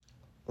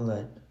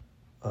Let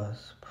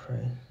us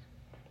pray.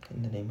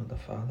 In the name of the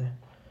Father,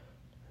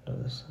 and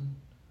of the Son,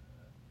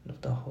 and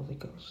of the Holy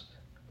Ghost.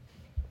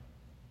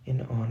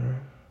 In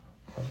honor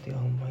of the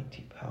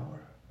almighty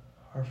power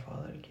our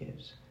Father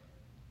gives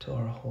to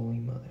our Holy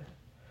Mother.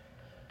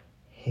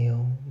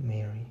 Hail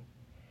Mary,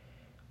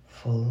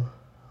 full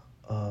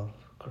of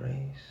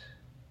grace.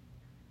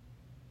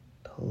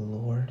 The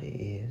Lord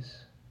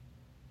is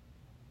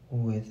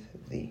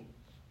with thee.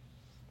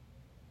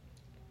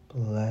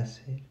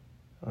 Blessed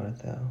art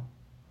thou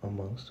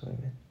amongst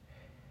women,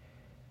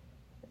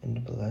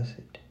 and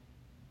blessed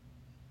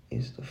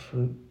is the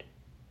fruit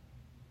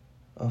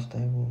of thy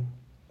womb,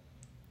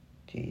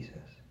 Jesus.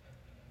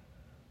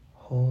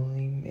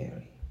 Holy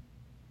Mary,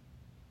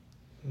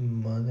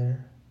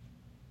 Mother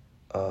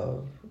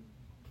of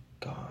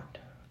God,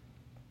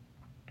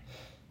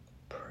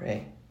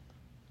 pray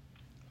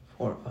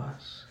for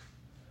us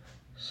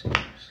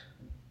sinners,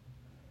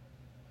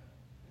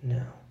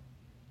 now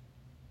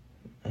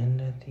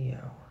and at the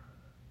hour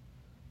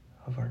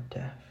of our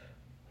death.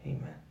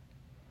 Amen.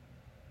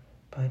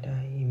 By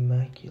thy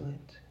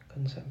immaculate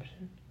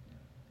conception,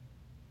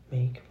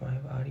 make my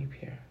body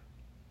pure,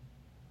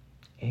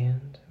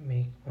 and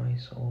make my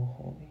soul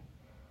holy.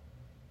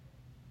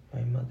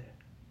 My Mother,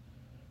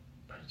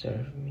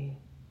 preserve me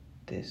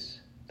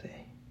this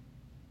day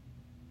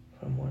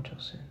from mortal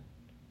sin,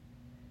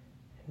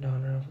 in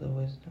honor of the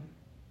wisdom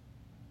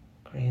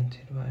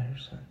granted by her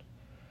Son.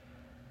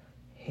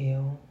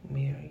 Hail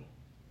Mary,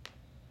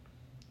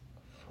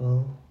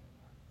 full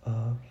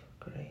of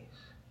grace.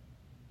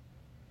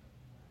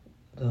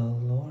 The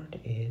Lord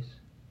is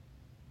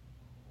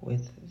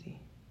with thee.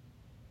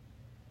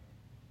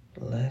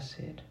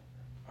 Blessed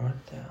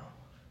art thou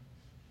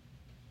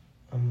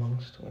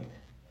amongst women,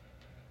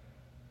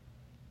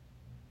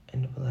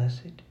 and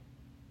blessed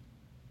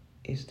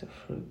is the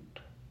fruit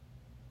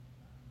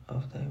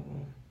of thy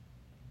womb,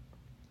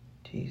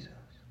 Jesus.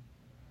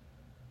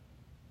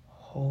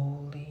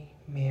 Holy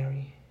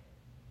Mary,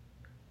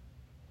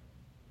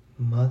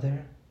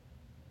 Mother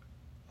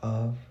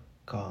of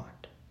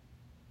God,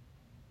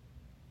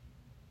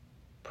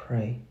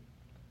 pray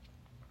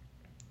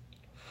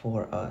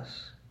for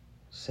us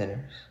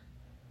sinners,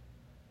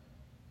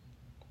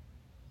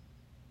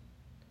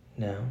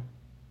 now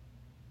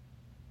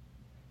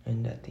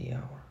and at the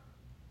hour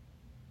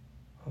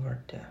of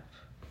our death.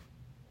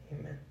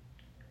 Amen.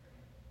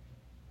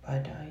 By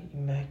thy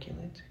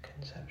immaculate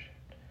conception,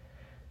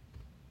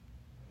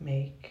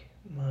 make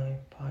my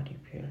body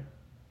pure,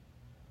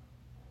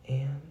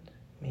 and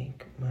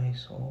make my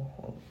soul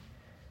holy.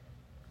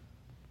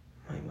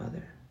 My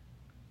Mother,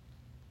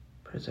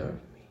 preserve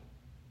me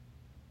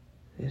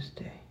this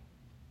day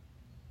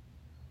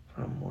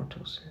from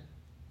mortal sin,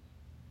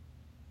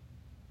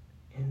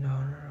 in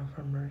honor of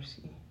her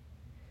mercy,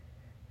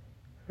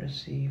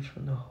 receive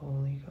from the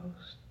Holy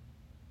Ghost.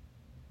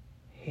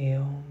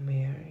 Hail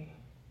Mary,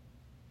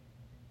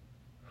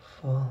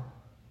 full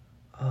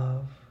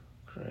of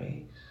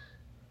grace.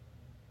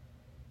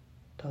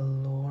 The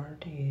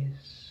Lord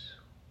is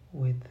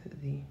with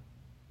thee.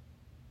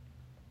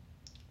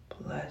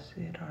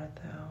 Blessed art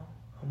thou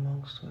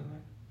amongst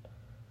women,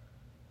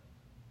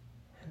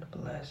 and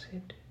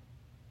blessed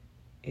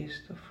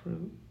is the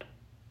fruit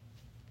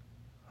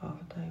of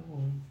thy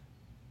womb,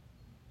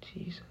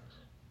 Jesus.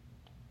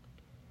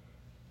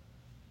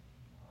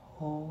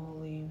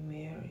 Holy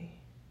Mary,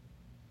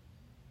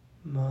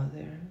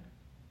 Mother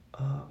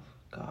of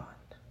God,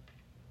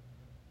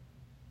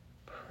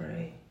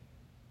 pray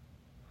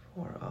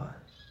for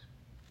us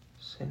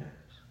sinners,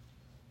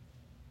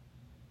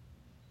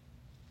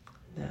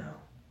 now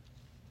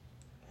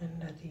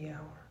and at the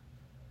hour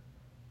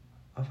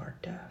of our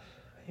death.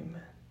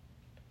 Amen.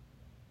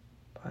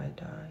 By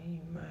thy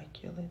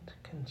immaculate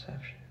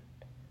conception,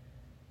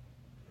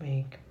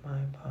 make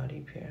my body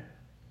pure,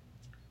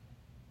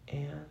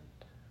 and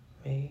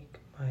make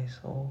my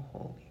soul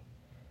holy.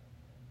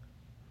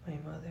 My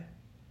Mother,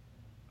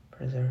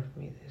 preserve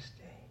me this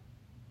day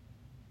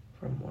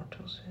from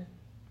mortal sin.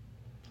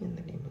 In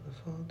the name of the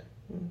Father,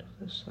 and of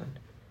the Son,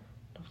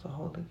 and of the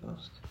Holy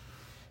Ghost.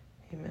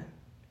 Amen.